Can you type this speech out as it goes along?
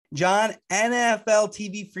John, NFL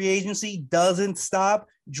TV free agency doesn't stop.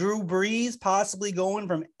 Drew Brees possibly going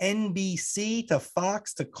from NBC to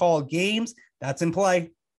Fox to call games. That's in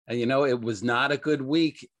play. And it was not a good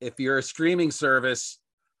week if you're a streaming service.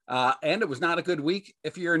 And it was not a good week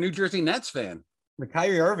if you're a New Jersey Nets fan.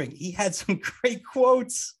 Kyrie Irving, he had some great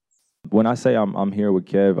quotes. When I say I'm here with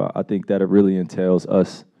Kev, I think that it really entails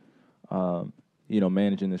us,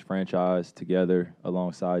 managing this franchise together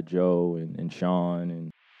alongside Joe and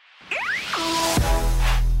Sean.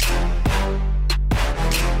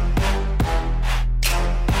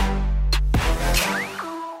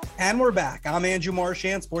 And we're back. I'm Andrew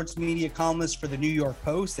Marchand, sports media columnist for the New York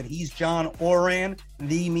Post, and he's John Oran,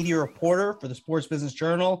 the media reporter for the Sports Business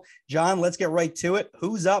Journal. John, let's get right to it.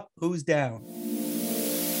 Who's up? Who's down?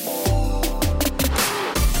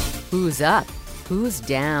 Who's up? Who's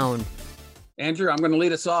down? Andrew, I'm going to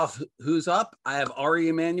lead us off. Who's up? I have Ari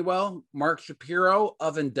Emanuel, Mark Shapiro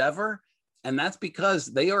of Endeavor, and that's because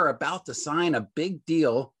they are about to sign a big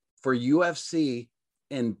deal for UFC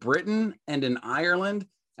in Britain and in Ireland.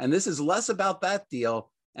 And this is less about that deal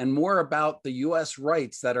and more about the U.S.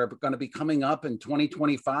 rights that are going to be coming up in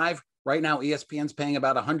 2025. Right now, ESPN's paying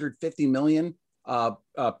about $150 million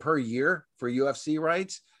per year for UFC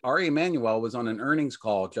rights. Ari Emanuel was on an earnings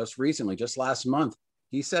call just recently, just last month.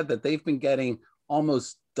 He said that they've been getting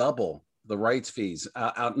almost double the rights fees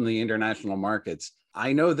out in the international markets.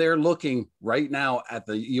 I know they're looking right now at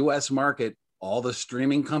the U.S. market, all the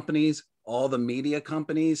streaming companies, all the media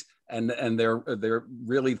companies, and they're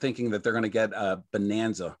really thinking that they're going to get a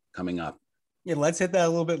bonanza coming up. Yeah, let's hit that a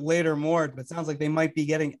little bit later more, but it sounds like they might be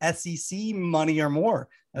getting SEC money or more.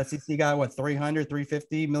 SEC got what,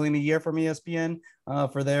 350 million a year from ESPN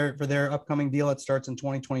for their upcoming deal that starts in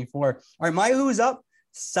 2024. All right, my who's up?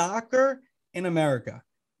 Soccer in America.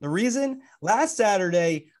 The reason, last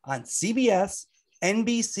Saturday on CBS,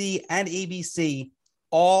 NBC, and ABC,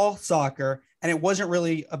 all soccer, and it wasn't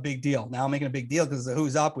really a big deal. Now I'm making a big deal because the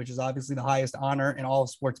Who's Up, which is obviously the highest honor in all of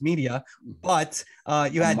sports media. But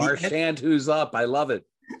you had Marchand Who's Up. I love it.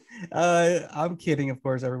 I'm kidding, of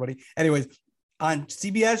course, everybody. Anyways, on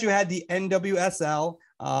CBS, you had the NWSL.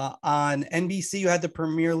 On NBC, you had the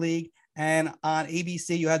Premier League. And on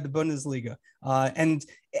ABC, you had the Bundesliga. And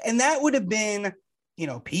that would have been,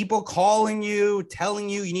 people calling you, telling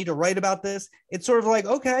you need to write about this. It's sort of like,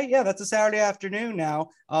 okay, yeah, that's a Saturday afternoon now.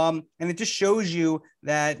 And it just shows you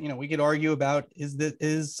that, we could argue about,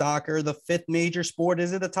 is soccer the fifth major sport?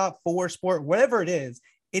 Is it a top four sport? Whatever it is,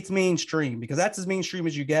 it's mainstream because that's as mainstream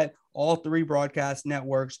as you get. All three broadcast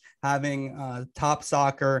networks having top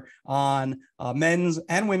soccer on men's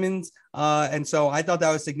and women's. And so I thought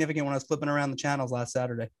that was significant when I was flipping around the channels last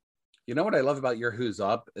Saturday. You know what I love about your Who's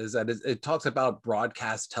Up is that it talks about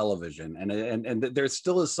broadcast television, and there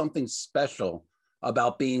still is something special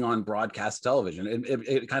about being on broadcast television.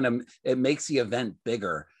 It makes the event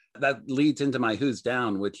bigger. That leads into my Who's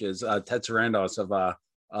Down, which is Ted Sarandos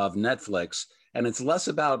of Netflix, and it's less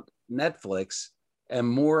about Netflix and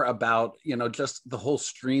more about just the whole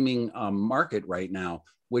streaming market right now,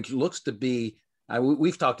 which looks to be.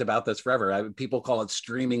 We've talked about this forever. People call it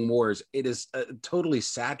streaming wars. It is a totally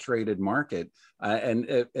saturated market. And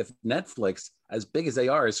if Netflix, as big as they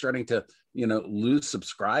are, is starting to, lose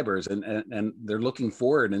subscribers and they're looking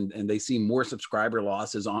forward and they see more subscriber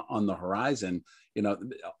losses on the horizon,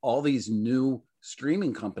 all these new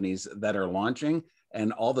streaming companies that are launching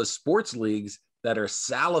and all the sports leagues that are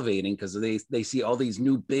salivating because they see all these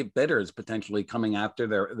new big bidders potentially coming after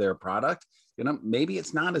their product. Maybe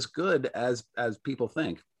it's not as good as people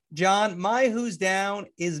think. John, my Who's Down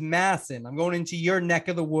is Masson. I'm going into your neck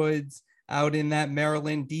of the woods out in that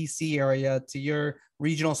Maryland, DC area to your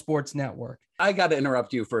regional sports network. I got to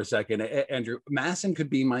interrupt you for a second, Andrew. Masson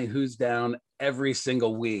could be my Who's Down every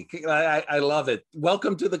single week. I love it.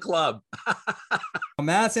 Welcome to the club.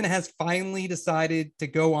 Masson has finally decided to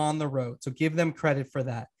go on the road, so give them credit for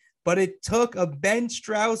that. But it took a Ben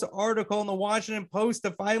Strauss article in the Washington Post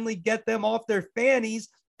to finally get them off their fannies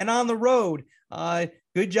and on the road.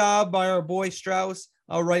 Good job by our boy Strauss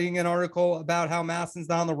writing an article about how Masson's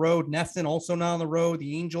not on the road. Nesson also not on the road.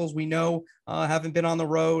 The Angels, we know, haven't been on the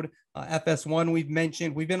road. FS1 we've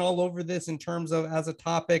mentioned. We've been all over this in terms of as a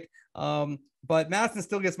topic. But Masson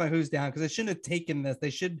still gets my Who's Down because they shouldn't have taken this.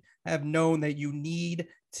 They should have known that you need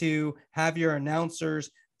to have your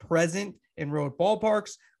announcers present in road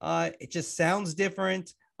ballparks. It just sounds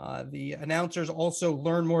different. The announcers also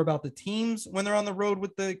learn more about the teams when they're on the road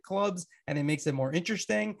with the clubs, and it makes it more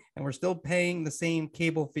interesting. And we're still paying the same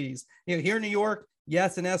cable fees. Here in New York,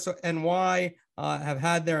 yes, in SNY, have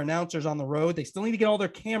had their announcers on the road. They still need to get all their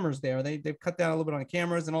cameras there. They've cut down a little bit on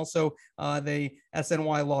cameras, and also they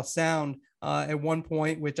SNY lost sound at one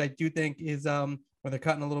point, which I do think is where they're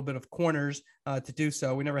cutting a little bit of corners to do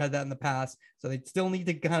so. We never had that in the past, so they still need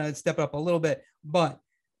to kind of step up a little bit. But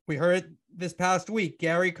we heard this past week,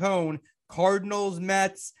 Gary Cohn, Cardinals,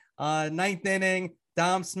 Mets, ninth inning,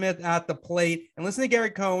 Dom Smith at the plate. And listen to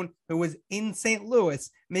Gary Cohn, who was in St. Louis,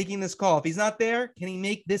 making this call. If he's not there, can he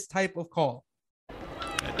make this type of call?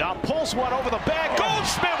 And Dom pulls one over the bag.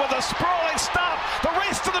 Goldschmidt with a sprawling stop. The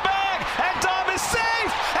race to the bag. And Dom is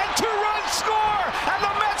safe. And 2-run score. And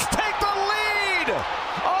the Mets take the lead.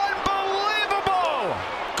 Unbelievable.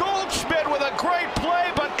 Goldschmidt with a great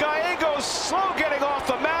play, but Gallegos slow getting off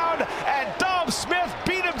the mound. And Dom Smith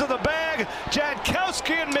beat him to the bag.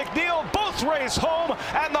 Jankowski and McNeil both race home.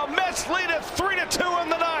 And the Mets lead it 3-2 in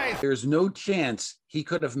the ninth. There's no chance he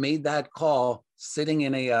could have made that call sitting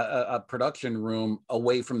in a production room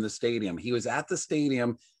away from the stadium. He was at the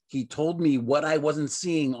stadium. He told me what I wasn't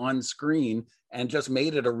seeing on screen and just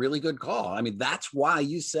made it a really good call. I mean, that's why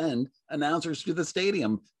you send announcers to the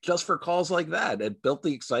stadium, just for calls like that. It built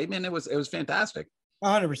the excitement. It was fantastic.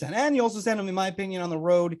 100%. And you also send them, in my opinion, on the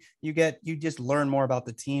road. You just learn more about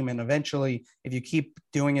the team. And eventually, if you keep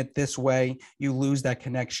doing it this way, you lose that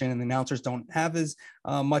connection, and the announcers don't have as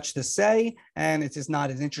much to say, and it's just not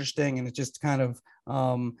as interesting, and it just kind of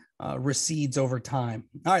recedes over time.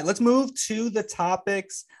 All right, let's move to the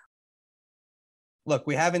topics. Look,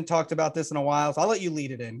 we haven't talked about this in a while, so I'll let you lead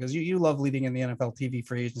it in, because you love leading in the NFL TV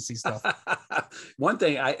free agency stuff. One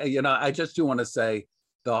thing I just do want to say,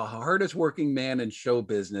 the hardest working man in show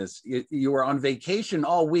business. You were on vacation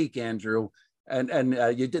all week, Andrew, and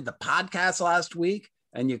you did the podcast last week,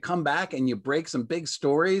 and you come back and you break some big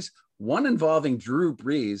stories, one involving Drew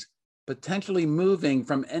Brees potentially moving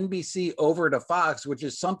from NBC over to Fox, which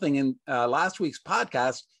is something in last week's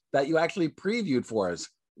podcast that you actually previewed for us.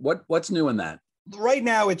 What's new in that? Right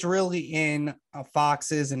now, it's really in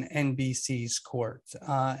Fox's and NBC's court.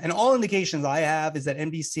 And all indications I have is that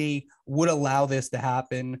NBC would allow this to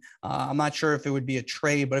happen. I'm not sure if it would be a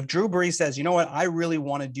trade, but if Drew Brees says, you know what, I really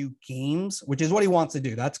want to do games, which is what he wants to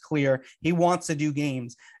do. That's clear. He wants to do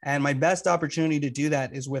games. And my best opportunity to do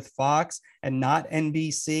that is with Fox and not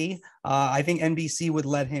NBC. I think NBC would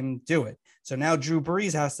let him do it. So now Drew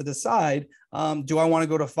Brees has to decide, do I want to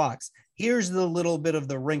go to Fox? Here's the little bit of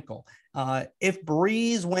the wrinkle. If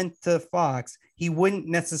Brees went to Fox, he wouldn't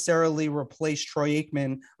necessarily replace Troy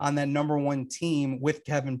Aikman on that number one team with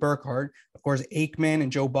Kevin Burkhardt. Of course, Aikman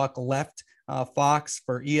and Joe Buck left Fox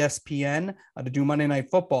for ESPN to do Monday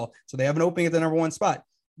Night Football. So they have an opening at the number one spot.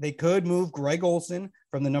 They could move Greg Olson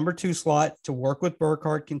from the number two slot to work with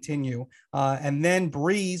Burkhardt, continue. And then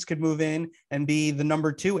Brees could move in and be the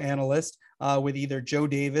number two analyst with either Joe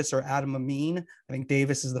Davis or Adam Amin. I think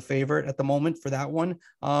Davis is the favorite at the moment for that one.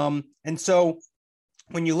 And so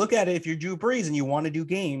when you look at it, if you're Drew Brees and you want to do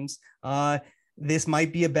games, this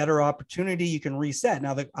might be a better opportunity. You can reset.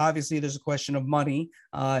 Now, obviously, there's a question of money.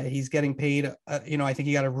 He's getting paid. I think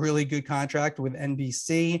he got a really good contract with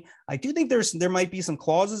NBC. I do think there might be some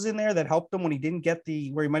clauses in there that helped him when he didn't get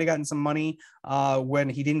where he might have gotten some money when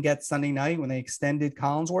he didn't get Sunday night when they extended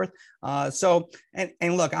Collinsworth.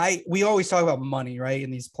 And look, we always talk about money, right? In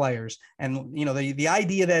these players, and the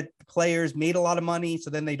idea that players made a lot of money, so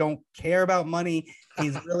then they don't care about money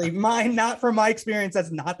is really not from my experience.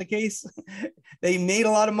 That's not the case. They made a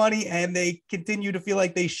lot of money and they continue to feel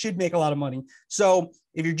like they should make a lot of money. So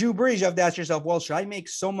if you're Drew Brees, you have to ask yourself, well, should I make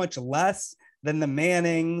so much less than the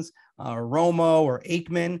Mannings, Romo, or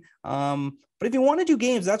Aikman? But if you want to do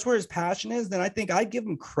games, that's where his passion is, then I think I'd give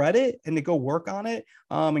him credit and to go work on it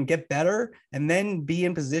and get better and then be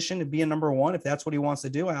in position to be a number one if that's what he wants to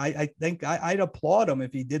do. I think I'd applaud him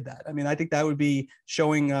if he did that. I mean, I think that would be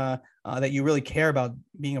showing that you really care about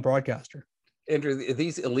being a broadcaster. Andrew,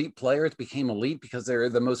 these elite players became elite because they're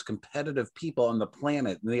the most competitive people on the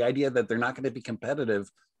planet. And the idea that they're not going to be competitive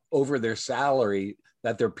over their salary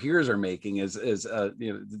that their peers are making is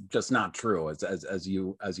just not true, as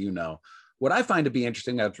you know. What I find to be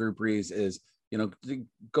interesting about Drew Brees is, to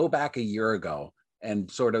go back a year ago and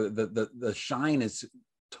sort of the shine is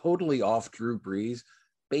totally off Drew Brees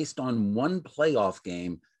based on one playoff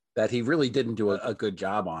game that he really didn't do a good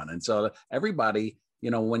job on. And so everybody,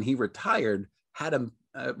 when he retired, had him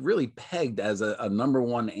really pegged as a number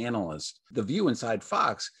one analyst. The view inside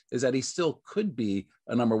Fox is that he still could be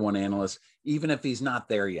a number one analyst, even if he's not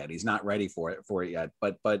there yet. He's not ready for it yet,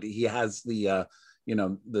 but he has the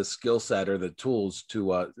skill set or the tools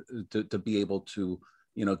to be able to,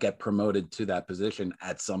 get promoted to that position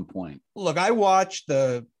at some point. Look, I watched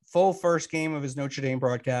the full first game of his Notre Dame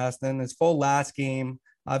broadcast, then his full last game.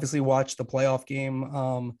 Obviously, watched the playoff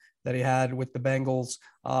game that he had with the Bengals,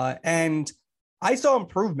 and I saw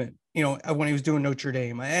improvement, when he was doing Notre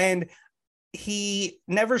Dame, and he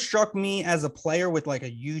never struck me as a player with like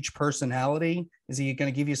a huge personality. Is he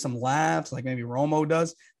going to give you some laughs like maybe Romo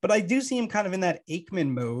does? But I do see him kind of in that Aikman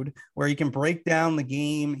mode where he can break down the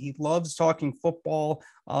game. He loves talking football.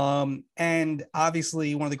 And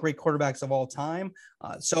obviously one of the great quarterbacks of all time.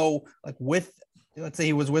 So like let's say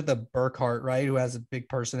he was with a Burkhardt, right, who has a big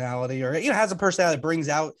personality or, has a personality that brings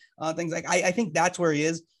out things like I think that's where he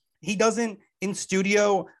is. He doesn't in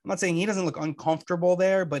studio. I'm not saying he doesn't look uncomfortable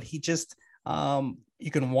there, but he just,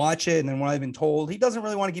 you can watch it. And then what I've been told, he doesn't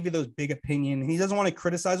really want to give you those big opinion. He doesn't want to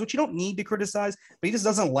criticize, which you don't need to criticize, but he just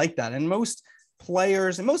doesn't like that. And most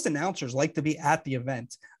players and most announcers like to be at the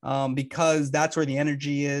event because that's where the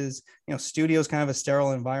energy is. Studio is kind of a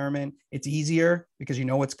sterile environment. It's easier because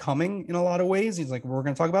what's coming in a lot of ways. He's like, we're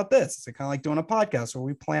going to talk about this. It's kind of like doing a podcast where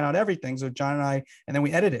we plan out everything. So John and I, and then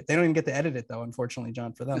we edit it. They don't even get to edit it though, unfortunately,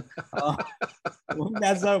 John, for them.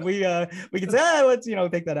 That's not, we can say, let's,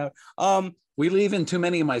 take that out. We leave in too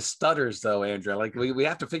many of my stutters though, Andrew. Like we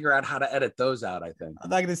have to figure out how to edit those out, I think. I'm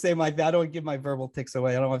not going to say I don't give my verbal tics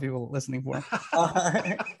away. I don't want people listening for them.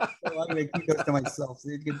 I'm going to keep those to myself.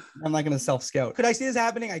 I'm not going to self-scout. Could I see this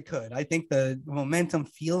happening? I could. I think the momentum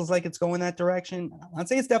feels like it's going that direction. I'm not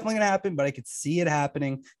saying it's definitely going to happen, but I could see it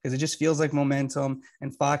happening because it just feels like momentum.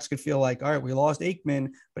 And Fox could feel like, all right, we lost Aikman,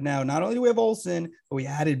 but now not only do we have Olsen, but we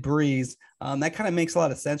added Brees. That kind of makes a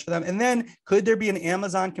lot of sense for them. And then could there be an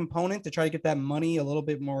Amazon component to try to get that money a little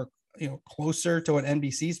bit more, closer to what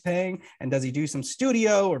NBC's paying? And does he do some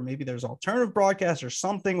studio or maybe there's alternative broadcast or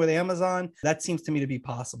something with Amazon? That seems to me to be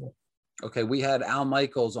possible. Okay. We had Al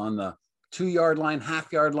Michaels on the 2-yard line,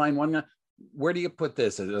 half-yard line, 1 yard. Where do you put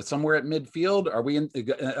this? Somewhere at midfield? Are we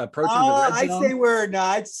approaching the red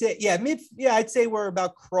zone? I'd say we're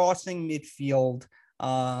about crossing midfield.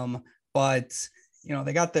 But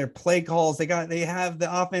they got their play calls. They have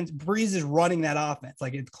the offense. Brees is running that offense.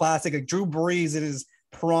 Like it's classic. Like Drew Brees in his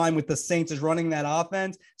prime with the Saints is running that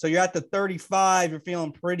offense. So you're at the 35. You're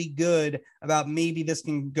feeling pretty good about maybe this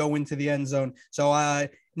can go into the end zone. So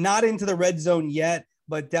not into the red zone yet,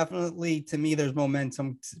 but definitely to me, there's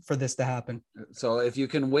momentum for this to happen. So if you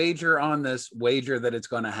can wager on this, wager that it's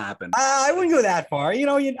going to happen. I wouldn't go that far.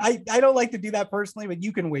 I don't like to do that personally, but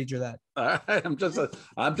you can wager that.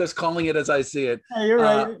 I'm just calling it as I see it. Yeah, you're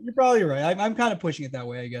right. You're probably right. I'm kind of pushing it that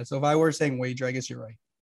way, I guess. So if I were saying wager, I guess you're right.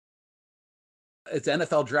 It's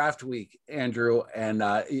NFL draft week, Andrew, and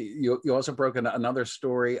you also broke another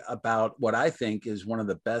story about what I think is one of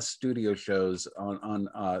the best studio shows on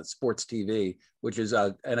sports TV, which is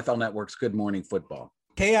NFL Network's Good Morning Football.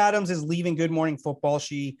 Kay Adams is leaving Good Morning Football.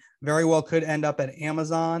 She very well could end up at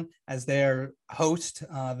Amazon as their host.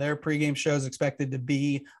 Their pregame show is expected to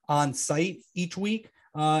be on site each week,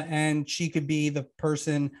 and she could be the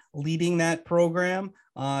person leading that program.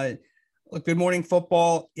 Look, Good Morning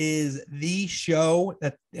Football is the show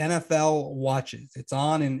that the NFL watches. It's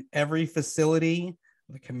on in every facility.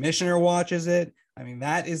 The commissioner watches it. I mean,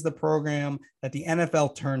 that is the program that the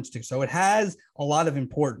NFL turns to. So it has a lot of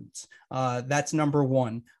importance. That's number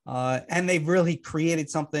one. And they've really created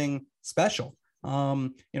something special.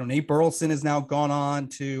 Nate Burleson has now gone on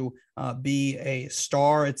to be a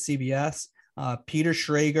star at CBS. Peter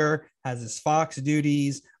Schrager has his Fox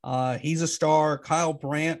duties. He's a star. Kyle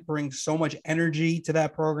Brandt brings so much energy to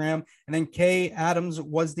that program. And then Kay Adams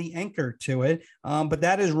was the anchor to it. But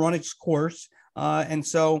that has run its course. And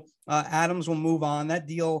so Adams will move on. That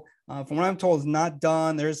deal, from what I'm told, is not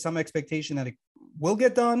done. There's some expectation that it will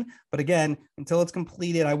get done. But again, until it's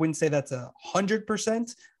completed, I wouldn't say that's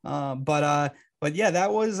 100%. But yeah,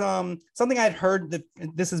 that was something I'd heard that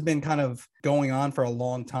this has been kind of going on for a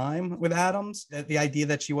long time with Adams, the idea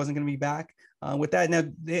that she wasn't going to be back with that. Now,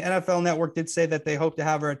 the NFL Network did say that they hope to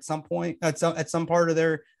have her at some point, at some part of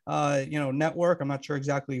their network. I'm not sure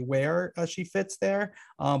exactly where she fits there,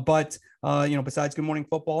 but besides Good Morning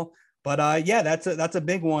Football. But yeah, that's a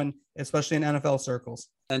big one, especially in NFL circles.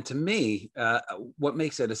 And to me, what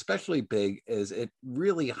makes it especially big is it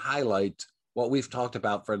really highlights what we've talked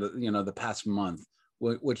about for the past month,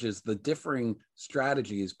 which is the differing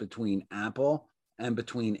strategies between Apple and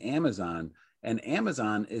between Amazon. And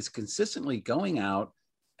Amazon is consistently going out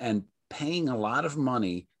and paying a lot of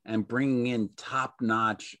money and bringing in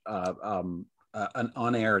top-notch an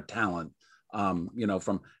on-air talent.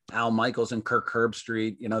 From Al Michaels and Kirk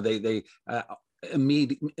Herbstreit, they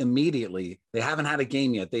immediately, they haven't had a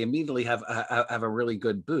game yet. They immediately have a really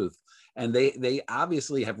good booth. And they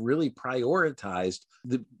obviously have really prioritized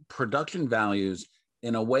the production values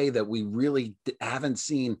in a way that we really haven't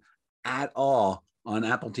seen at all on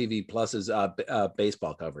Apple TV Plus's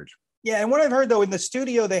baseball coverage. Yeah, and what I've heard though, in the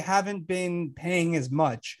studio they haven't been paying as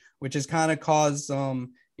much, which has kind of caused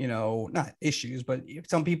not issues, but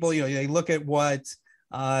some people, they look at what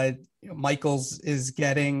Michaels is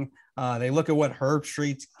getting. They look at what Herb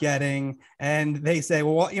Street's getting, and they say,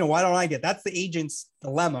 well, why don't I get? That's the agent's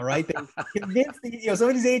dilemma, right? They convince some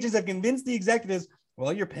of these agents have convinced the executives,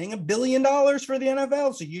 well, you're paying $1 billion for the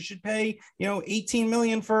NFL, so you should pay, $18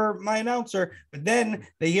 million for my announcer. But then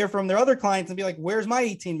they hear from their other clients and be like, where's my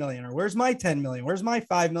 $18 million, or where's my $10 million? Where's my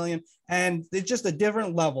 $5 million? And it's just a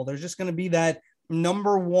different level. There's just going to be that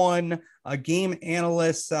number one game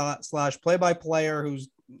analyst / play-by-player who's,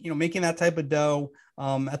 making that type of dough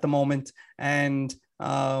at the moment. And,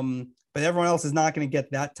 but everyone else is not going to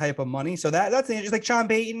get that type of money. So that's just like Sean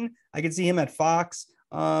Payton. I could see him at Fox.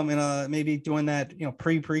 Maybe doing that,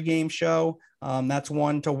 pre-game show. That's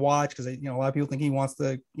one to watch because, a lot of people think he wants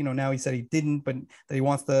to, now he said he didn't, but that he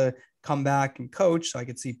wants to come back and coach. So I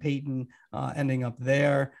could see Peyton ending up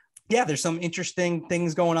there. Yeah, there's some interesting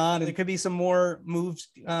things going on. There could be some more moves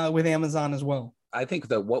with Amazon as well. I think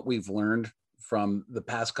that what we've learned from the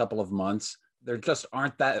past couple of months, there just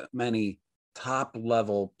aren't that many top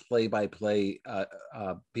level play-by-play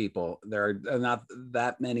people. There are not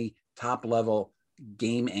that many top level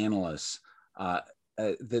game analysts.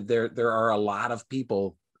 There are a lot of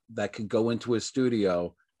people that could go into a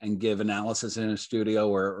studio and give analysis in a studio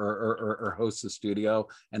or host a studio.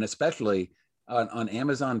 And especially on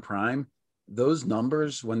Amazon Prime, those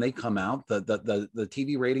numbers, when they come out, the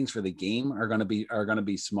TV ratings for the game are going to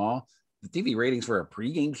be small. The TV ratings for a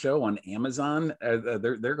pregame show on Amazon,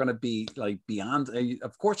 they're going to be like beyond.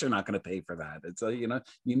 Of course, they're not going to pay for that. It's you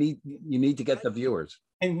need to get the viewers.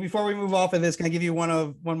 And before we move off of this, can I give you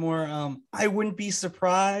one more? I wouldn't be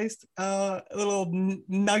surprised. A little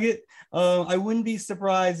nugget. I wouldn't be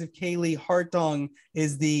surprised if Kaylee Hartung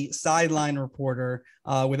is the sideline reporter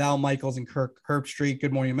with Al Michaels and Herb Street.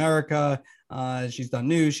 Good Morning America. She's done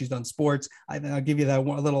news. She's done sports. I'll give you that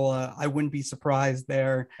one little. I wouldn't be surprised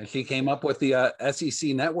there. And she came up with the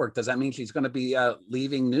SEC network. Does that mean she's going to be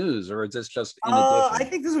leaving news, or is this just in addition? I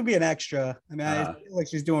think this would be an extra. I mean, I feel like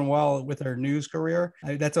she's doing well with her news career.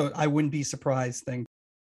 I wouldn't be surprised thing.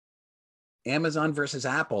 Amazon versus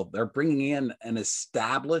Apple, they're bringing in an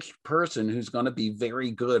established person who's going to be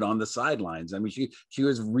very good on the sidelines. I mean, she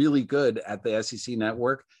was really good at the SEC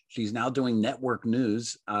network. She's now doing network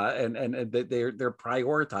news, and they're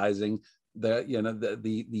prioritizing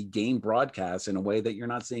the game broadcast in a way that you're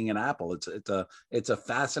not seeing in Apple. It's a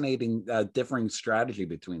fascinating differing strategy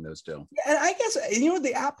between those two. Yeah, and I guess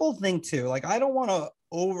the Apple thing too. Like, I don't want to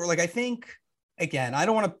I think again, I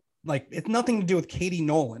don't want to. Like, it's nothing to do with Katie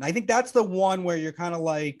Nolan. I think that's the one where you're kind of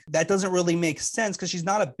like, that doesn't really make sense because she's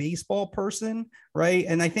not a baseball person, right?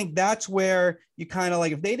 And I think that's where you kind of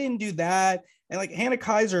like, if they didn't do that, and like Hannah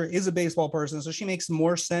Kaiser is a baseball person, so she makes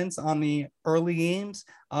more sense on the early games.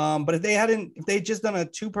 But if they just done a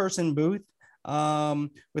 2-person booth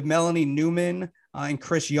with Melanie Newman and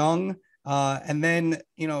Chris Young, and then,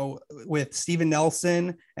 with Steven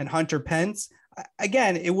Nelson and Hunter Pence,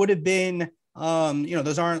 again, it would have been,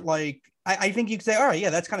 those aren't like, I think you could say, all right, yeah,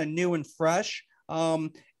 that's kind of new and fresh.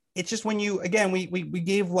 It's just when we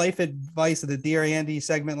gave life advice at the Dear Andy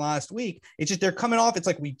segment last week. It's just, they're coming off. It's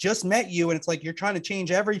like, we just met you and it's like, you're trying to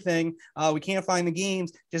change everything. We can't find the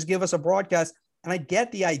games. Just give us a broadcast. And I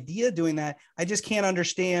get the idea of doing that. I just can't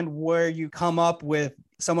understand where you come up with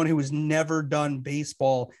someone who has never done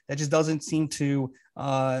baseball. That just doesn't seem to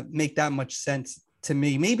make that much sense to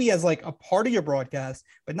me. Maybe as like a part of your broadcast,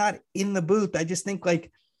 but not in the booth. I just think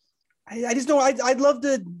like, I just don't, I'd love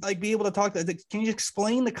to like be able to talk to, can you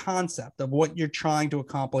explain the concept of what you're trying to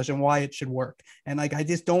accomplish and why it should work? And like, I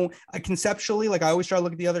just don't, conceptually, like I always try to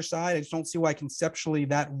look at the other side. I just don't see why conceptually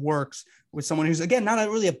that works with someone who's, again, not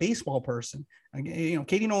really a baseball person.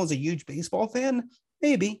 Katie Nolan's a huge baseball fan,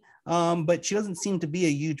 maybe, but she doesn't seem to be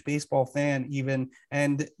a huge baseball fan even.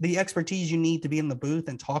 And the expertise you need to be in the booth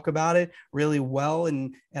and talk about it really well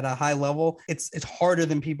and at a high level, it's harder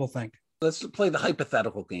than people think. Let's play the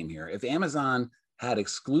hypothetical game here. If Amazon had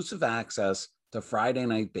exclusive access to Friday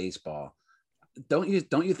Night Baseball, don't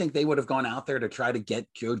you think they would have gone out there to try to get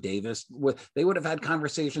Joe Davis? They would have had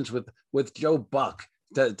conversations with Joe Buck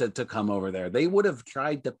to come over there. They would have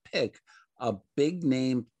tried to pick a big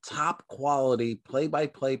name, top quality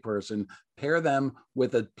play-by-play person, pair them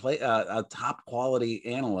with a top quality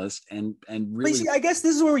analyst, and really. See, I guess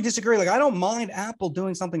this is where we disagree. Like, I don't mind Apple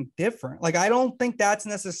doing something different. Like, I don't think that's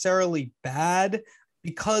necessarily bad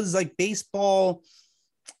because like baseball,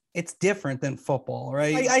 it's different than football,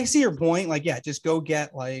 right? I see your point. Like, yeah, just go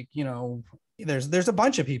get like, there's a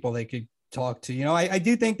bunch of people they could talk to. I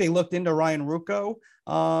do think they looked into Ryan Ruocco,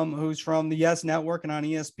 who's from the Yes Network and on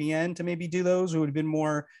ESPN, to maybe do those, who would have been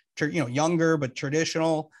more, younger but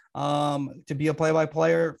traditional, to be a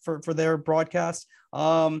play-by-player for their broadcast.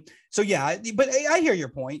 So yeah, but I hear your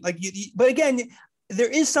point. Like, but again, there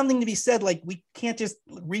is something to be said. Like, we can't just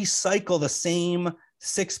recycle the same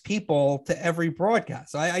 6 people to every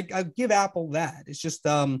broadcast. So I give Apple that. It's just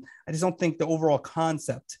I just don't think the overall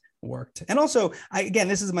concept worked. And also, again,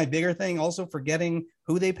 this is my bigger thing. Also, forgetting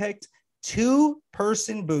who they picked.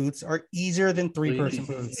 2-person booths are easier than 3-person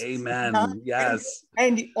booths. Amen. Yes.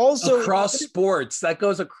 And also across sports, that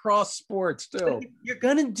goes across sports too. You're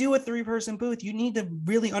going to do a 3-person booth. You need to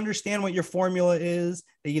really understand what your formula is.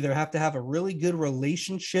 They either have to have a really good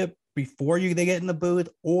relationship before they get in the booth,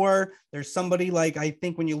 or there's somebody like, I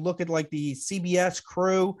think when you look at like the CBS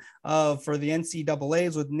crew for the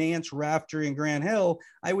NCAAs with Nance, Raftery, and Grant Hill,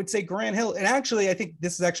 I would say Grant Hill, and actually I think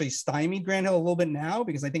this is actually stymied Grant Hill a little bit now,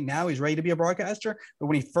 because I think now he's ready to be a broadcaster. But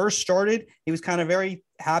when he first started, he was kind of very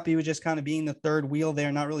happy with just kind of being the third wheel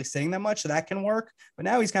there, not really saying that much. So that can work. But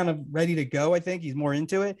now he's kind of ready to go. I think he's more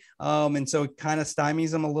into it. And so it kind of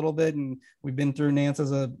stymies him a little bit. And we've been through Nance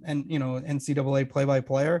as NCAA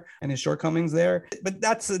play-by-player and his shortcomings there. But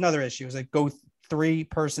that's another issue, is like, go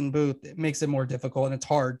 3-person booth. It makes it more difficult, and it's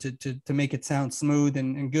hard to make it sound smooth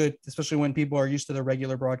and good, especially when people are used to the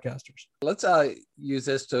regular broadcasters. Let's use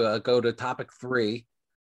this to go to topic 3.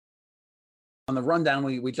 On the rundown,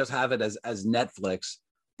 we just have it as Netflix,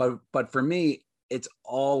 but for me, it's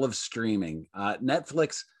all of streaming.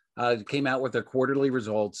 Netflix came out with their quarterly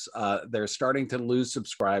results. They're starting to lose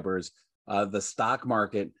subscribers. The stock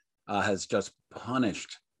market has just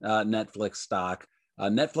punished Netflix stock.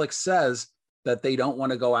 Netflix says that they don't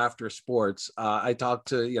want to go after sports. I talked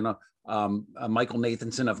to, Michael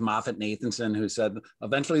Nathanson of MoffettNathanson, who said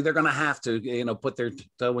eventually they're going to have to, put their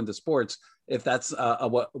toe into sports, if that's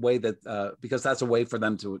a way that, because that's a way for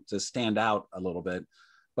them to stand out a little bit.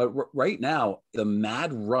 But right now, the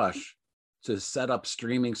mad rush to set up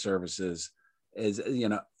streaming services is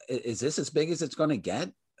this as big as it's going to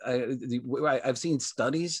get? I've seen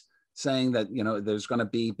studies saying that, there's going to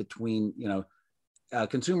be between,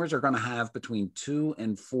 consumers are going to have between 2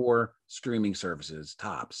 and 4 streaming services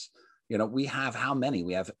tops. We have how many?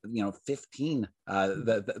 We have 15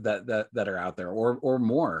 that are out there, or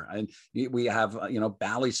more. And we have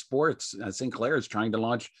Bally Sports. Sinclair is trying to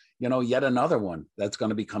launch yet another one that's going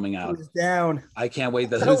to be coming out. Who's Down? I can't wait.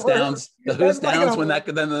 The Who's Downs. The Who's Downs when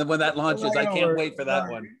that launches. I can't wait for that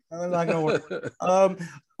one. That's not going to work.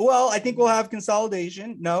 Well, I think we'll have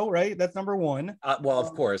consolidation. No, right? That's number 1. Well,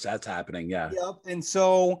 of course, that's happening. Yeah. Yep. And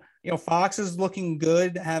so, Fox is looking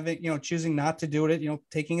good, having, choosing not to do it,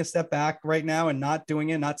 taking a step back right now and not doing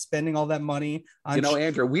it, not spending all that money on.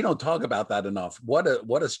 Andrew, we don't talk about that enough. What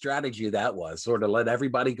a strategy that was. Sort of let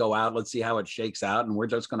everybody go out. Let's see how it shakes out. And we're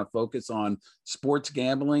just going to focus on sports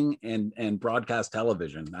gambling and broadcast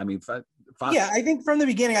television. I mean, Fox. Yeah, I think from the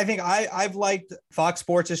beginning, I've liked Fox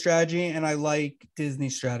Sports' strategy, and I like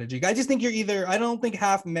Disney's strategy. I just think I don't think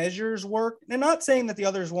half measures work. And I'm not saying that the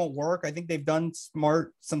others won't work. I think they've done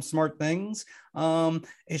some smart things.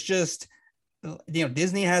 It's just,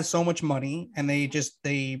 Disney has so much money, and they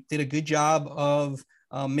did a good job of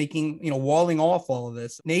making, walling off all of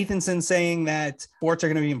this. Nathanson saying that sports are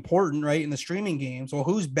going to be important, right, in the streaming games. Well,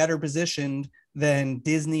 who's better positioned than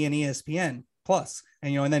Disney and ESPN Plus?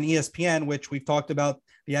 And then ESPN, which we've talked about,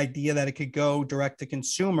 the idea that it could go direct to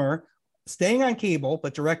consumer, staying on cable,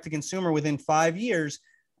 but direct to consumer within 5 years.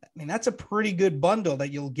 I mean, that's a pretty good bundle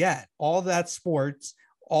that you'll get. All that sports,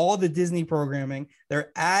 all the Disney programming.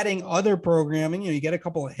 They're adding other programming. You get a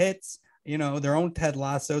couple of hits, their own Ted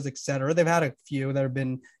Lassos, et cetera. They've had a few that have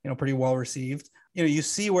been, pretty well received. You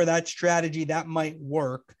see where that strategy that might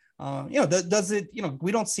work. Does it,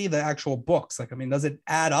 we don't see the actual books. Like, I mean, does it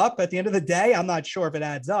add up at the end of the day? I'm not sure if it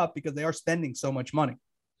adds up, because they are spending so much money.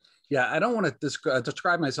 Yeah, I don't want to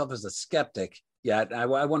describe myself as a skeptic yet. I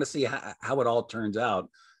want to see how it all turns out.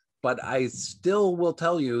 But I still will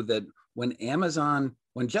tell you that when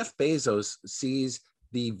Jeff Bezos sees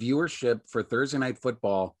the viewership for Thursday Night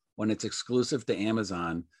Football, when it's exclusive to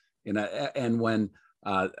Amazon, and when,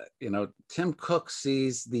 Tim Cook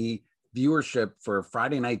sees the viewership for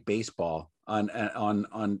Friday Night Baseball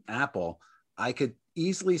on Apple, I could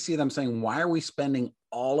easily see them saying, why are we spending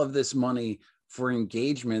all of this money for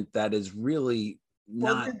engagement that is really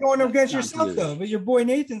not? Well, you're going against yourself, though. But your boy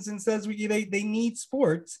Nathanson says they need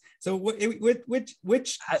sports. So he's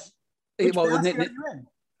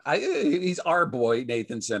our boy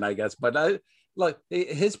Nathanson, I guess. But look,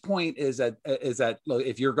 his point is that look,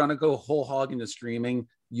 if you're going to go whole hog into streaming,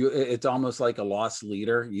 it's almost like a lost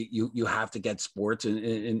leader. You have to get sports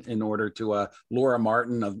in order to. Laura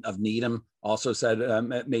Martin of Needham also said,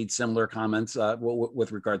 made similar comments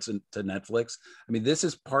with regards to Netflix. I mean, this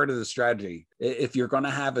is part of the strategy. If you're going to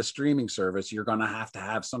have a streaming service, you're going to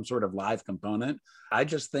have some sort of live component. I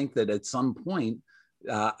just think that at some point,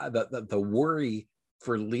 the worry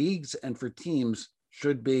for leagues and for teams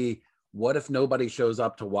should be, what if nobody shows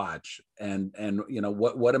up to watch? And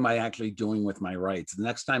what am I actually doing with my rights? The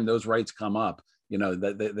next time those rights come up, they're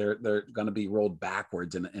going to be rolled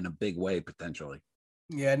backwards in a big way potentially.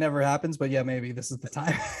 Yeah, it never happens, but yeah, maybe this is the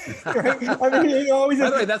time. Right? I mean, always. By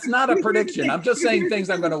the way, that's not a prediction. I'm just saying things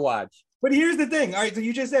I'm going to watch. But here's the thing. All right, so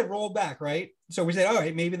you just said roll back, right? So we said, all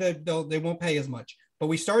right, maybe they won't pay as much. But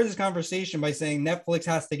we started this conversation by saying Netflix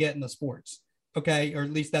has to get into sports. Okay, or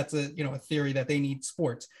at least that's a theory that they need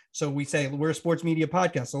sports. So we say we're a sports media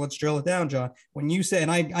podcast. So let's drill it down, John. When you say,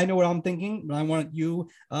 and I know what I'm thinking, but I want you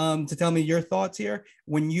to tell me your thoughts here.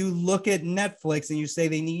 When you look at Netflix and you say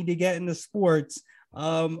they need to get into sports,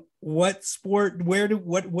 what sport?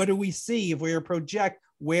 What do we see if we were to project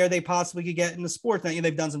where they possibly could get into sports? Now,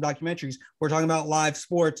 they've done some documentaries. We're talking about live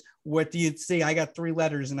sports. What do you see? I got 3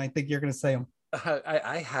 letters, and I think you're going to say them.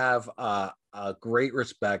 I have a great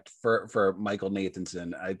respect for Michael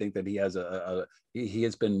Nathanson. I think that he has he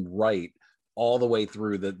has been right all the way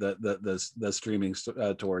through the streaming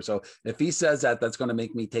tour. So if he says that, that's going to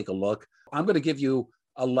make me take a look. I'm going to give you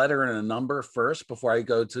a letter and a number first before I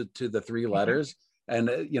go to the 3 letters. And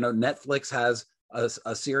Netflix has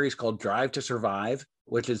a series called Drive to Survive,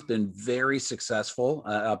 which has been very successful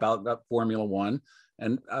about Formula One.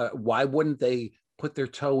 And why wouldn't they put their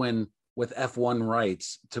toe in with F1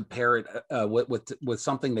 rights to pair it with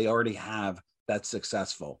something they already have that's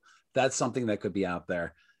successful? That's something that could be out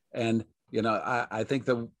there. And I think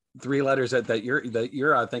the 3 letters that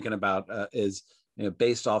you're thinking about is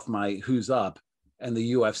based off my Who's Up and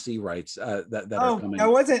the UFC rights that are coming.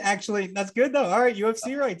 That wasn't actually. That's good though. All right,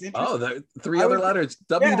 UFC rights. Oh, the 3 other letters.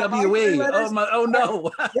 WWE. Letters, oh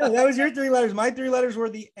no. Yeah, that was your 3 letters. My 3 letters were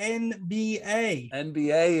the NBA.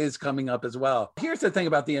 NBA is coming up as well. Here's the thing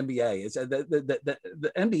about the NBA is that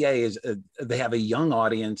the NBA is they have a young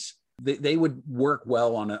audience. They would work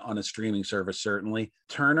well on a streaming service, certainly.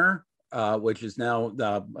 Turner, which is now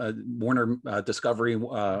Warner Discovery.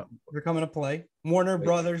 They're coming to play. Warner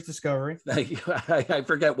Brothers Discovery. I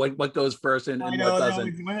forget what goes first and what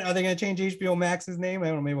doesn't. Are they going to change HBO Max's name? I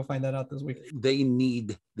don't know. Maybe we'll find that out this week. They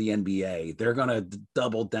need the NBA. They're going to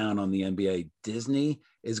double down on the NBA. Disney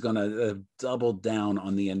is going to double down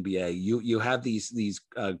on the NBA. You have these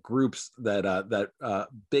groups that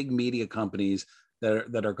big media companies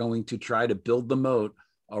that are going to try to build the moat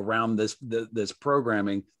around this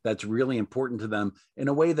programming that's really important to them in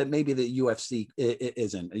a way that maybe the UFC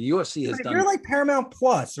isn't. The UFC has done. You're like Paramount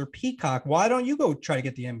Plus or Peacock. Why don't you go try to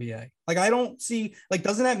get the NBA? Like, I don't see, like,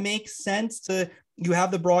 doesn't that make sense to, you have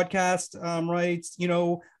the broadcast rights,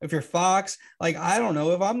 if you're Fox, like, I don't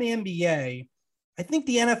know, if I'm the NBA, I think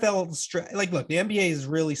the NFL, look, the NBA is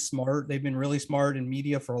really smart. They've been really smart in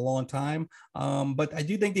media for a long time. But I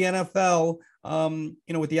do think the NFL,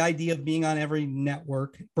 with the idea of being on every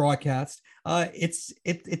network broadcast,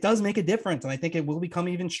 it does make a difference. And I think it will become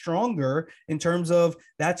even stronger in terms of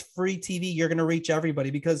that's free TV. You're going to reach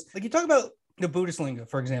everybody because, like, you talk about the Bundesliga,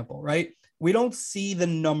 for example, right? We don't see the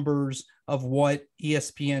numbers of what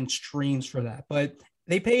ESPN streams for that, but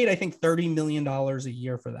they paid, I think, $30 million a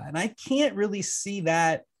year for that. And I can't really see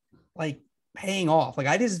that like paying off. Like,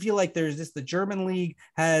 I just feel like there's the German league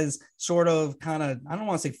has sort of kind of, I don't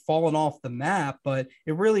want to say fallen off the map, but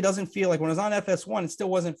it really doesn't feel like when I was on FS1, it still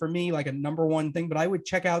wasn't for me like a number one thing, but I would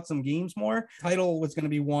check out some games more. Title was going to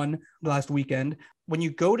be won last weekend. When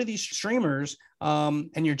you go to these streamers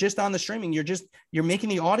and you're just on the streaming, you're making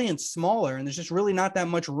the audience smaller and there's just really not that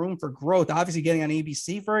much room for growth. Obviously getting on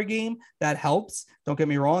ABC for a game, that helps. Don't get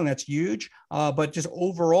me wrong. That's huge. But just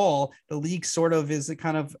overall, the league sort of is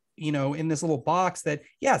kind of, in this little box that,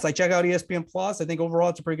 yes, I check out ESPN Plus. I think overall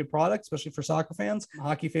it's a pretty good product, especially for soccer fans,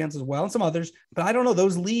 hockey fans as well, and some others. But I don't know,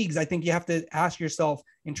 those leagues, I think you have to ask yourself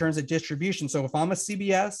in terms of distribution. So if I'm a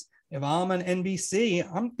CBS, if I'm an NBC,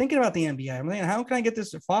 I'm thinking about the NBA. I'm thinking, how can I get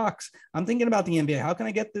this to Fox? I'm thinking about the NBA. How can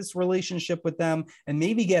I get this relationship with them and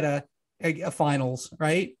maybe get a finals,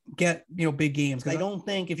 right? Get, big games. I don't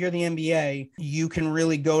think if you're the NBA, you can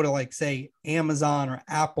really go to, like, say, Amazon or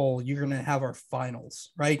Apple, you're going to have our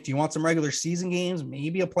finals, right? Do you want some regular season games?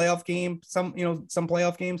 Maybe a playoff game, some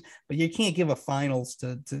playoff games, but you can't give a finals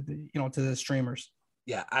to the streamers.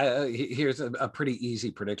 Yeah. Here's a pretty easy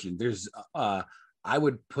prediction. There's I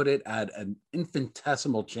would put it at an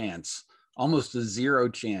infinitesimal chance, almost a zero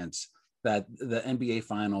chance, that the NBA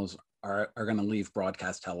finals are going to leave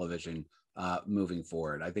broadcast television moving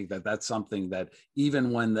forward. I think that that's something that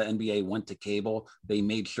even when the NBA went to cable, they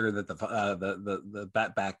made sure that the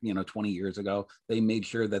back 20 years ago, they made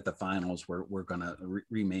sure that the finals were going to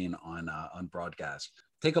remain on broadcast.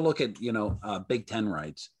 Take a look at Big Ten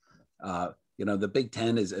rights. The Big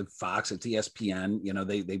Ten is at Fox, it's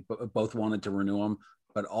ESPN. They both wanted to renew them,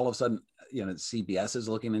 but all of a sudden, CBS is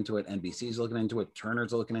looking into it, NBC is looking into it,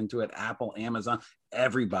 Turner's looking into it, Apple, Amazon,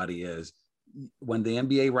 everybody is. When the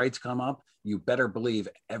NBA rights come up, you better believe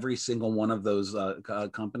every single one of those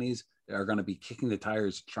companies are going to be kicking the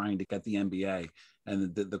tires trying to get the NBA.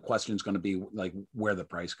 And the question is going to be like where the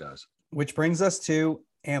price goes. Which brings us to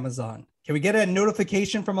Amazon. Can we get a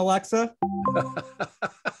notification from Alexa?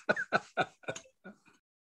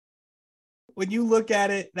 When you look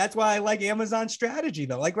at it, that's why I like Amazon's strategy,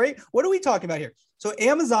 though. Like, right? What are we talking about here? So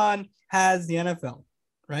Amazon has the NFL,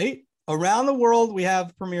 right? Around the world, we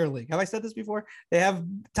have Premier League. Have I said this before? They have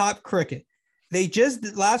top cricket. They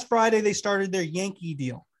just, last Friday, they started their Yankee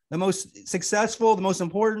deal, the most successful, the most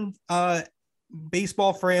important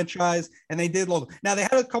baseball franchise, and they did local. Now, they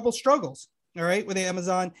had a couple struggles, all right, with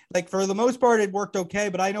Amazon. Like, for the most part, it worked okay,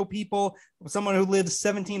 but I know someone who lives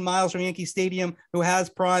 17 miles from Yankee Stadium, who has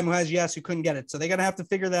Prime, who has Yes, who couldn't get it. So they're going to have to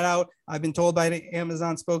figure that out. I've been told by the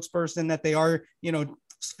Amazon spokesperson that they are,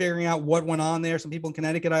 figuring out what went on there. Some people in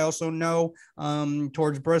Connecticut, I also know,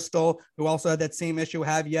 towards Bristol, who also had that same issue,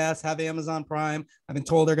 have Amazon Prime. I've been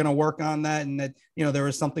told they're going to work on that, and that, there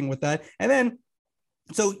was something with that. And then,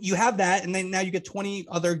 so you have that, and then now you get 20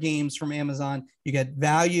 other games from Amazon. You get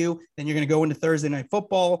value, then you're going to go into Thursday Night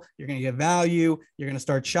Football. You're going to get value. You're going to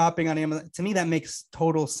start shopping on Amazon. To me, that makes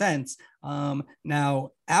total sense. Now,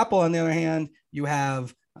 Apple, on the other hand, you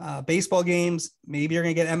have baseball games. Maybe you're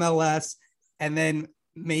going to get MLS, and then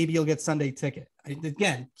maybe you'll get Sunday Ticket.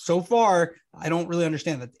 Again, so far, I don't really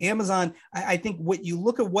understand that. Amazon, I think what you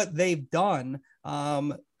look at what they've done,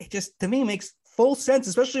 it just, to me, makes full sense,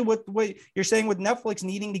 especially with what you're saying with Netflix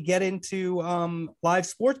needing to get into live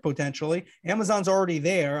sports potentially. Amazon's already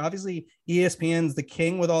there. Obviously, ESPN's the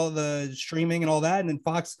king with all the streaming and all that. And then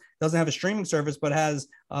Fox doesn't have a streaming service, but has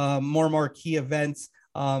more key events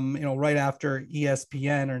right after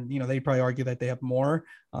ESPN, or, they probably argue that they have more.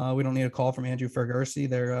 We don't need a call from Andrew Fergusi,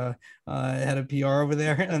 their head of PR over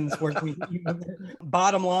there. And sports.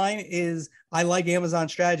 Bottom line is, I like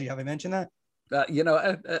Amazon's strategy. Have I mentioned that?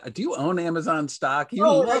 Do you own Amazon stock? You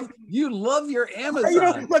love your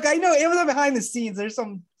Amazon. Look, I know Amazon behind the scenes. There's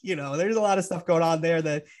some, there's a lot of stuff going on there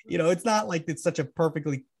that, it's not like it's such a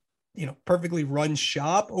perfectly run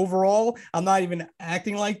shop overall. I'm not even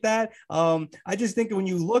acting like that. I just think when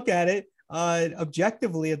you look at it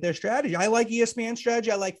objectively at their strategy, I like ESPN's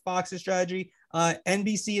strategy. I like Fox's strategy,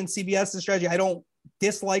 NBC and CBS's strategy. I don't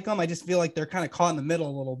dislike them. I just feel like they're kind of caught in the middle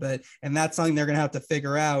a little bit, and that's something they're going to have to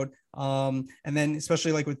figure out. And then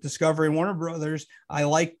especially like with Discovery and Warner Brothers, I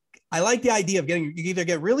like the idea of you either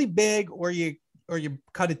get really big or you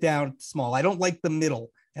cut it down small. I don't like the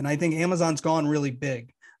middle, and I think Amazon's gone really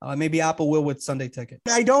big. Maybe Apple will with Sunday Ticket.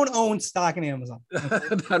 I don't own stock in Amazon.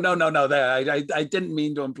 No. I didn't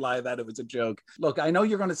mean to imply that it was a joke. Look, I know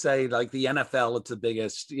you're going to say like the NFL, it's the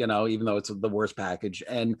biggest, even though it's the worst package.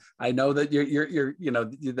 And I know that you're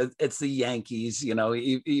it's the Yankees,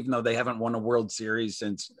 even though they haven't won a World Series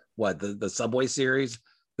since the Subway Series.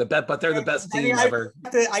 But they're the best team ever.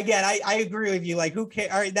 I agree with you. Like, who cares?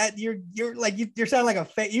 All right, that you're sounding like a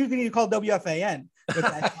fake. You need to call WFAN.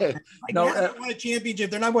 No, they won a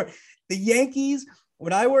championship. They're not more. The Yankees.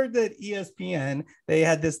 When I worked at ESPN, they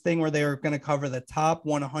had this thing where they were going to cover the top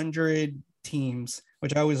 100 teams,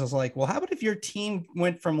 which I always was like, well, how about if your team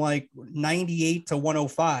went from like 98 to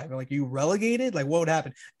 105? Like, you relegated? Like, what would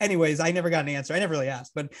happen? Anyways, I never got an answer. I never really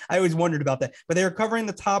asked, but I always wondered about that. But they were covering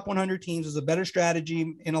the top 100 teams. It was a better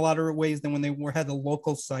strategy in a lot of ways than when they had the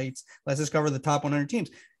local sites. Let's just cover the top 100 teams.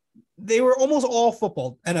 They were almost all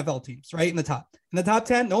football NFL teams, right? In the top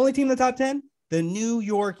 10, the only team in the top 10, the New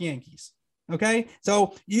York Yankees. Okay.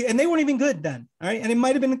 So and they weren't even good then. All right. And it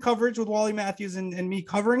might've been the coverage with Wally Matthews and me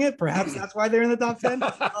covering it. Perhaps that's why they're in the top 10.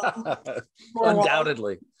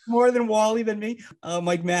 Undoubtedly. More than Wally than me.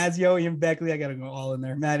 Mike Mazzio, Ian Beckley. I got to go all in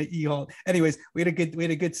there. Matt E. Hall. Anyways, we had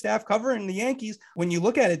a good staff covering the Yankees. When you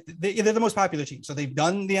look at it, they're the most popular team. So they've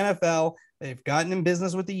done the NFL. They've gotten in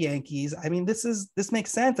business with the Yankees. I mean, this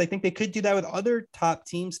makes sense. I think they could do that with other top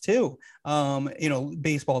teams too.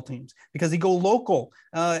 Baseball teams, because they go local.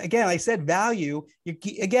 Again, I said value.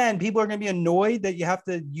 Again, people are going to be annoyed that you have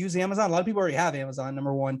to use Amazon. A lot of people already have Amazon,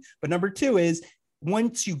 number one. But number two is,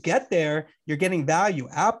 once you get there, you're getting value.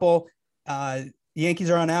 Apple, the Yankees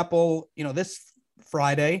are on Apple, this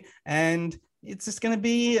Friday, and it's just going to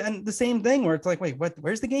be the same thing where it's like, wait,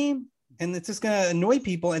 where's the game? And it's just going to annoy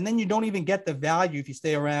people. And then you don't even get the value if you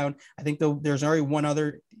stay around. I think there's already one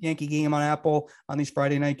other Yankee game on Apple on these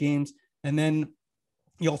Friday night games. And then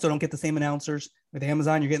you also don't get the same announcers. With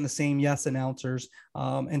Amazon, you're getting the same announcers.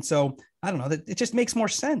 And so I don't know, that it just makes more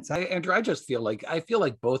sense. Andrew, I feel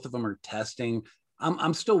like both of them are testing.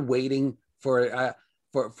 I'm still waiting for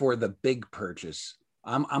the big purchase.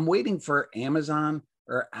 I'm waiting for Amazon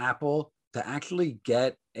or Apple to actually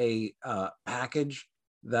get a package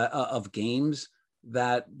that of games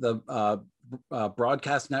that the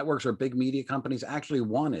broadcast networks or big media companies actually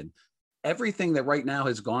wanted. Everything that right now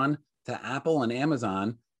has gone to Apple and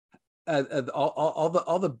Amazon, all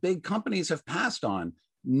the big companies have passed on.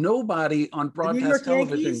 Nobody on broadcast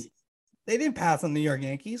television. Yankees? They didn't pass on the New York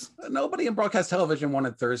Yankees. Nobody in broadcast television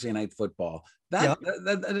wanted Thursday night football. The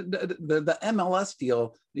MLS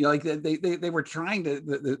deal, like they were trying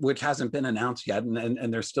to, which hasn't been announced yet,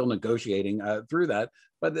 and they're still negotiating through that.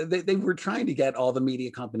 But they were trying to get all the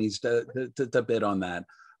media companies to bid on that.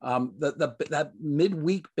 That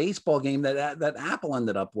midweek baseball game that Apple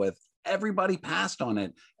ended up with, everybody passed on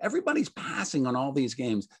it. Everybody's passing on all these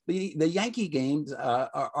games. The Yankee games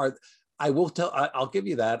are I'll give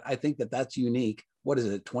you that. I think that's unique. What is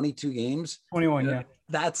it? 22 games? 21, yeah.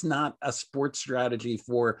 That's not a sports strategy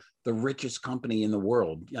for the richest company in the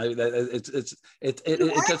world. It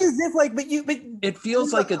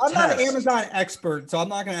feels like a test. I'm not an Amazon expert, so I'm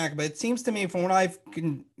not going to act, but it seems to me from what I've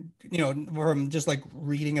from just like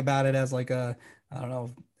reading about it as like a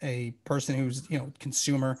person who's,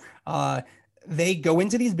 consumer, they go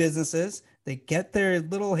into these businesses, they get their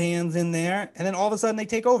little hands in there, and then all of a sudden they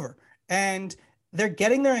take over. And they're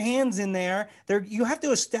getting their hands in there. You have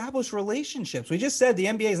to establish relationships. We just said the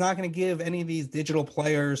NBA is not going to give any of these digital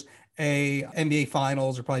players a NBA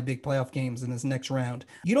finals or probably big playoff games in this next round.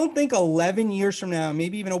 You don't think 11 years from now,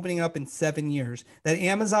 maybe even opening up in 7 years, that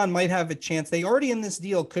Amazon might have a chance? They already in this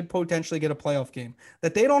deal could potentially get a playoff game.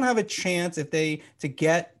 That they don't have a chance to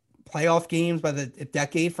get playoff games by a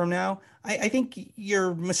decade from now. I think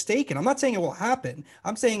you're mistaken. I'm not saying it will happen.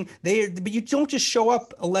 I'm saying but you don't just show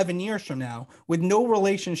up 11 years from now with no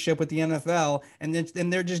relationship with the NFL and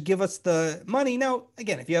they're just give us the money. Now,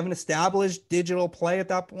 again, if you have an established digital play at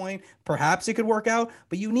that point, perhaps it could work out,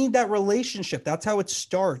 but you need that relationship. That's how it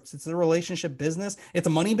starts. It's a relationship business. It's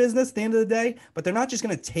a money business at the end of the day, but they're not just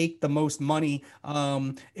going to take the most money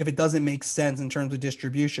if it doesn't make sense in terms of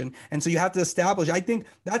distribution. And so you have to establish, I think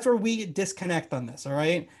that's where we disconnect on this. All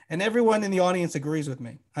right. And everyone in the audience agrees with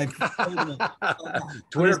me.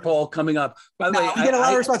 Twitter poll coming up. By the way, I get a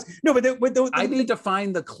lot of response. No, but I need to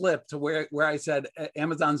find the clip to where I said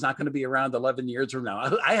Amazon's not going to be around 11 years from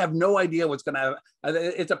now. I have no idea what's going to happen.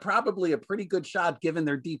 It's probably a pretty good shot given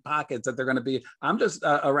their deep pockets that they're going to be. I'm just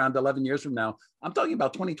around 11 years from now. I'm talking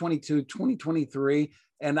about 2022, 2023.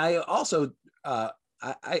 And I also,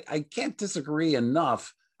 I can't disagree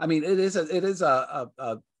enough. I mean, it is a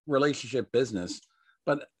relationship business.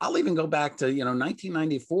 But I'll even go back to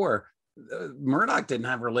 1994. Murdoch didn't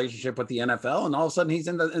have a relationship with the NFL, and all of a sudden he's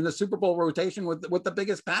in the Super Bowl rotation with the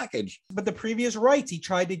biggest package. But the previous rights, he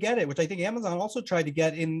tried to get it, which I think Amazon also tried to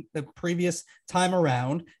get in the previous time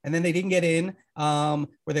around, and then they didn't get in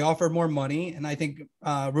where they offered more money. And I think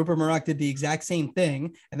Rupert Murdoch did the exact same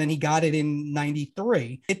thing, and then he got it in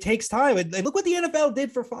 '93. It takes time. Look what the NFL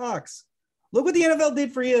did for Fox. Look what the NFL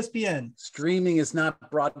did for ESPN. Streaming is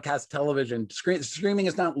not broadcast television. Streaming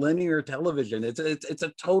is not linear television. It's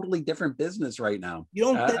a totally different business right now. You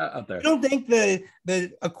don't think the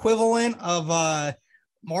equivalent of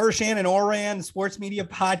Marshan and Oran Sports Media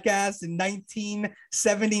Podcast in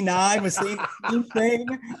 1979 was saying the same thing?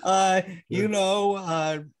 I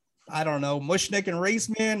don't know, Mushnick and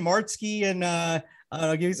Raceman, Martsky and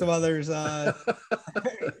I'll give you some others.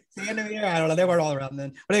 Sandomir, I don't know. They weren't all around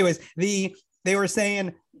then. But anyways, they were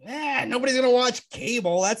saying, nobody's going to watch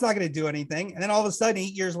cable. That's not going to do anything. And then all of a sudden,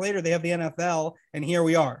 8 years later, they have the NFL, and here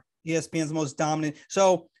we are. ESPN's the most dominant.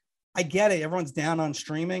 So I get it. Everyone's down on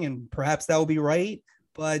streaming, and perhaps that will be right,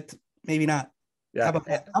 but maybe not. Yeah. How about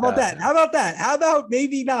that? How about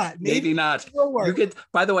maybe not? Maybe not. You could.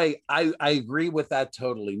 By the way, I agree with that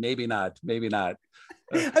totally. Maybe not.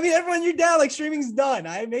 I mean, everyone, you're down. Like streaming's done.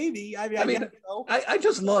 I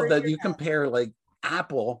just love that you compare like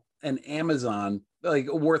Apple and Amazon,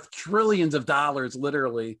 like worth trillions of dollars,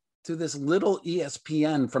 literally, to this little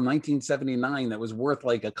ESPN from 1979 that was worth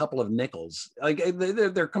like a couple of nickels. Like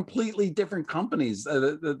they're completely different companies.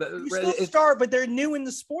 You still start, but they're new in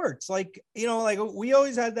the sports. Like, like we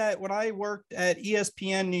always had that when I worked at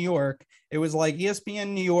ESPN New York. It was like ESPN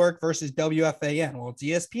New York versus WFAN. Well, it's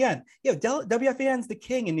ESPN. Yeah, WFAN's the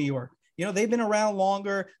king in New York. They've been around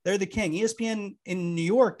longer. They're the king. ESPN in New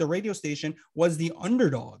York, the radio station, was the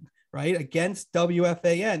underdog, right, against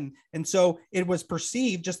WFAN. And so it was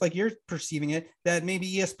perceived, just like you're perceiving it, that maybe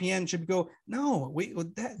ESPN should go, no,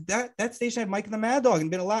 that station had Mike and the Mad Dog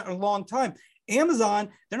and been a long time. Amazon,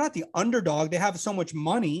 they're not the underdog. They have so much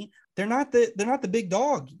money. They're not the big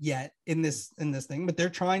dog yet in this thing, but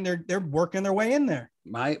they're working their way in there.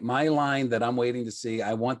 My line that I'm waiting to see,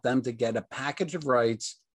 I want them to get a package of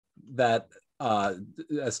rights that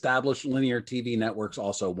established linear TV networks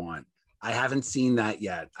also want. I haven't seen that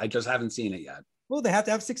yet. I just haven't seen it yet. Well, they have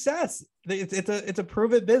to have success. It's a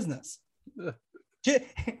prove it business.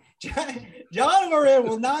 John Moran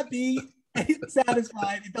will not be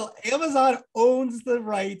satisfied until Amazon owns the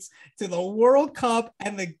rights to the World Cup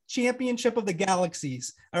and the Championship of the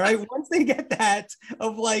Galaxies. All right. Once they get that,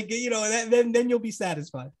 then you'll be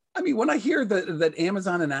satisfied. I mean, when I hear that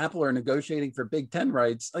Amazon and Apple are negotiating for Big Ten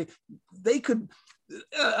rights, like they could,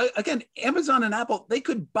 again, Amazon and Apple, they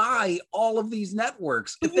could buy all of these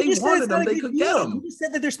networks. If they wanted them, they could get them. You just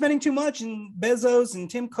said that they're spending too much, and Bezos and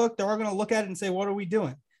Tim Cook, they're all going to look at it and say, what are we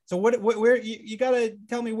doing? So where you got to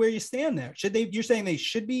tell me where you stand there. You're saying they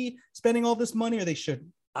should be spending all this money or they shouldn't?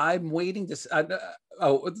 I'm waiting to.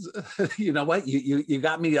 You know what? You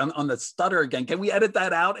got me on the stutter again. Can we edit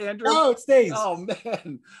that out, Andrew? No, it stays. Oh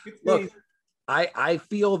man, look, I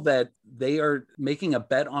feel that they are making a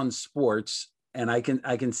bet on sports, and I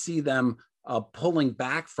can see them pulling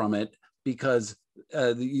back from it because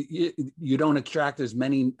you don't attract as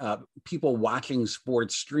many people watching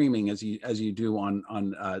sports streaming as you do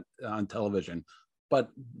on television. But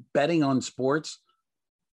betting on sports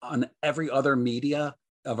on every other media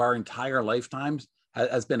of our entire lifetimes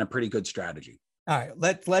has been a pretty good strategy. All right,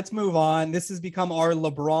 let's move on. This has become our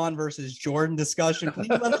LeBron versus Jordan discussion. Please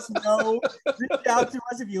let us know. Reach out to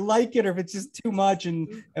us if you like it or if it's just too much, and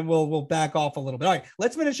we'll back off a little bit. All right,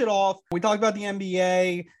 let's finish it off. We talked about the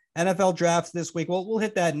NBA, NFL drafts this week. We'll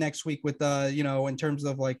hit that next week with in terms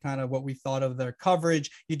of like kind of what we thought of their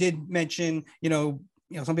coverage. You did mention, some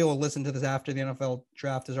people will listen to this after the NFL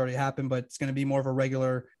draft has already happened, but it's going to be more of a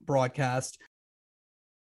regular broadcast.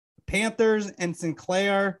 Panthers and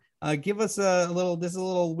Sinclair. Give us a little. This is a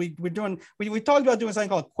little. We talked about doing something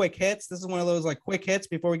called quick hits. This is one of those like quick hits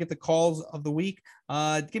before we get the calls of the week.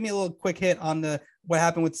 Give me a little quick hit on what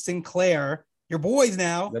happened with Sinclair. Your boys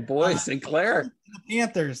now. The boys, Sinclair. The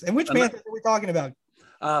Panthers. And which Panthers are we talking about?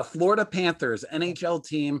 Florida Panthers, NHL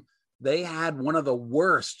team. They had one of the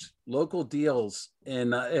worst local deals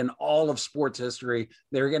in all of sports history.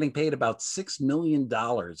 They were getting paid about $6 million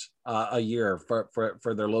a year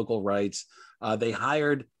for their local rights. They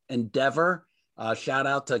hired Endeavor. Shout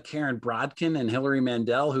out to Karen Brodkin and Hillary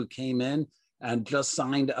Mandel, who came in and just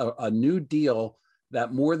signed a new deal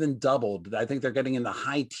that more than doubled. I think they're getting in the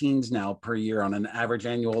high teens now per year on an average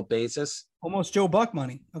annual basis. Almost Joe Buck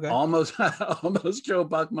money. Okay. Almost Joe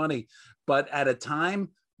Buck money. But at a time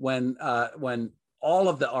when all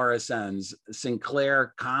of the RSNs,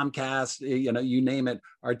 Sinclair, Comcast, you name it,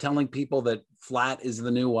 are telling people that flat is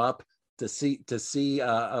the new up, to see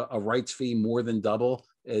a rights fee more than double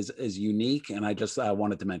is unique. And I just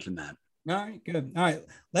wanted to mention that. All right, good. All right,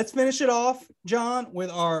 let's finish it off, John,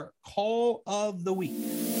 with our call of the week.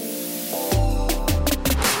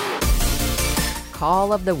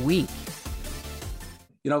 Call of the week.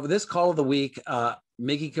 This call of the week,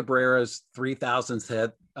 Miggy Cabrera's 3,000th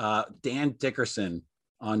hit, Dan Dickerson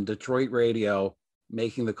on Detroit radio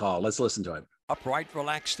making the call. Let's listen to it. Upright,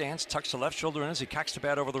 relaxed stance, tucks the left shoulder in as he cocks the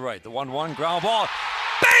bat over the right. The 1-1 ground ball.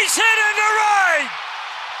 Base hit into right!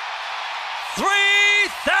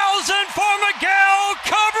 3,000 for Miguel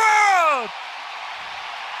Cabrera!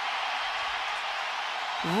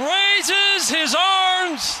 Raises his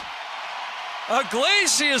arms.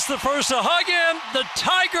 Iglesias the first to hug him. The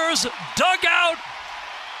Tigers dugout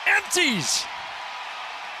empties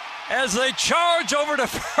as they charge over to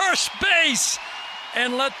first base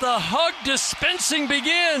and let the hug dispensing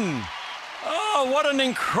begin. Oh, what an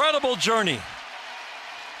incredible journey.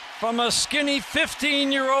 From a skinny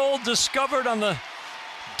 15-year-old discovered on the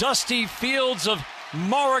dusty fields of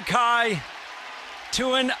Maracay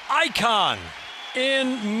to an icon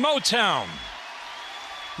in Motown.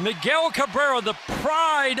 Miguel Cabrera, the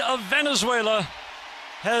pride of Venezuela,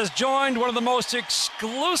 has joined one of the most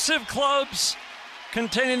exclusive clubs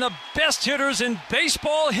containing the best hitters in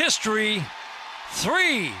baseball history.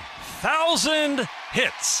 3,000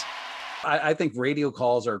 hits. I think radio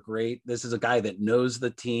calls are great. This is a guy that knows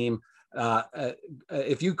the team.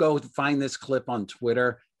 If you go find this clip on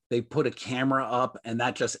Twitter, they put a camera up and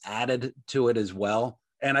that just added to it as well.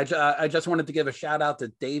 And I just wanted to give a shout out to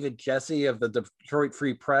David Jesse of the Detroit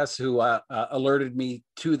Free Press, who alerted me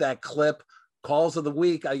to that clip. Calls of the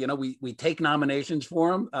week, we take nominations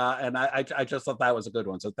for them, and I just thought that was a good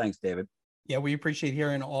one. So thanks, David. Yeah, we appreciate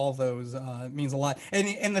hearing all those. It means a lot.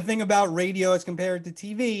 And the thing about radio as compared to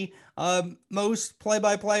TV, most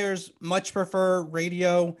play-by-players much prefer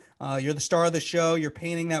radio. You're the star of the show. You're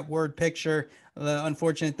painting that word picture. The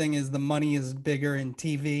unfortunate thing is the money is bigger in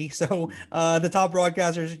TV. So the top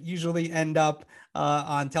broadcasters usually end up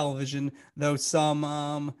on television, though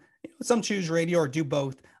some choose radio or do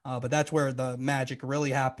both. But that's where the magic really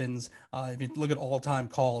happens. If you look at all-time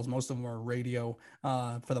calls, most of them are radio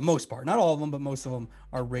for the most part. Not all of them, but most of them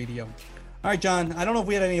are radio. All right, John, I don't know if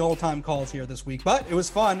we had any all-time calls here this week, but it was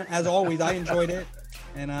fun. As always, I enjoyed it,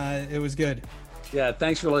 and it was good. Yeah,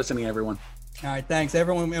 thanks for listening, everyone. All right, thanks,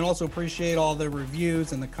 everyone. And also appreciate all the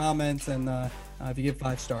reviews and the comments, and if you give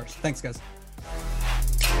 5 stars. Thanks, guys.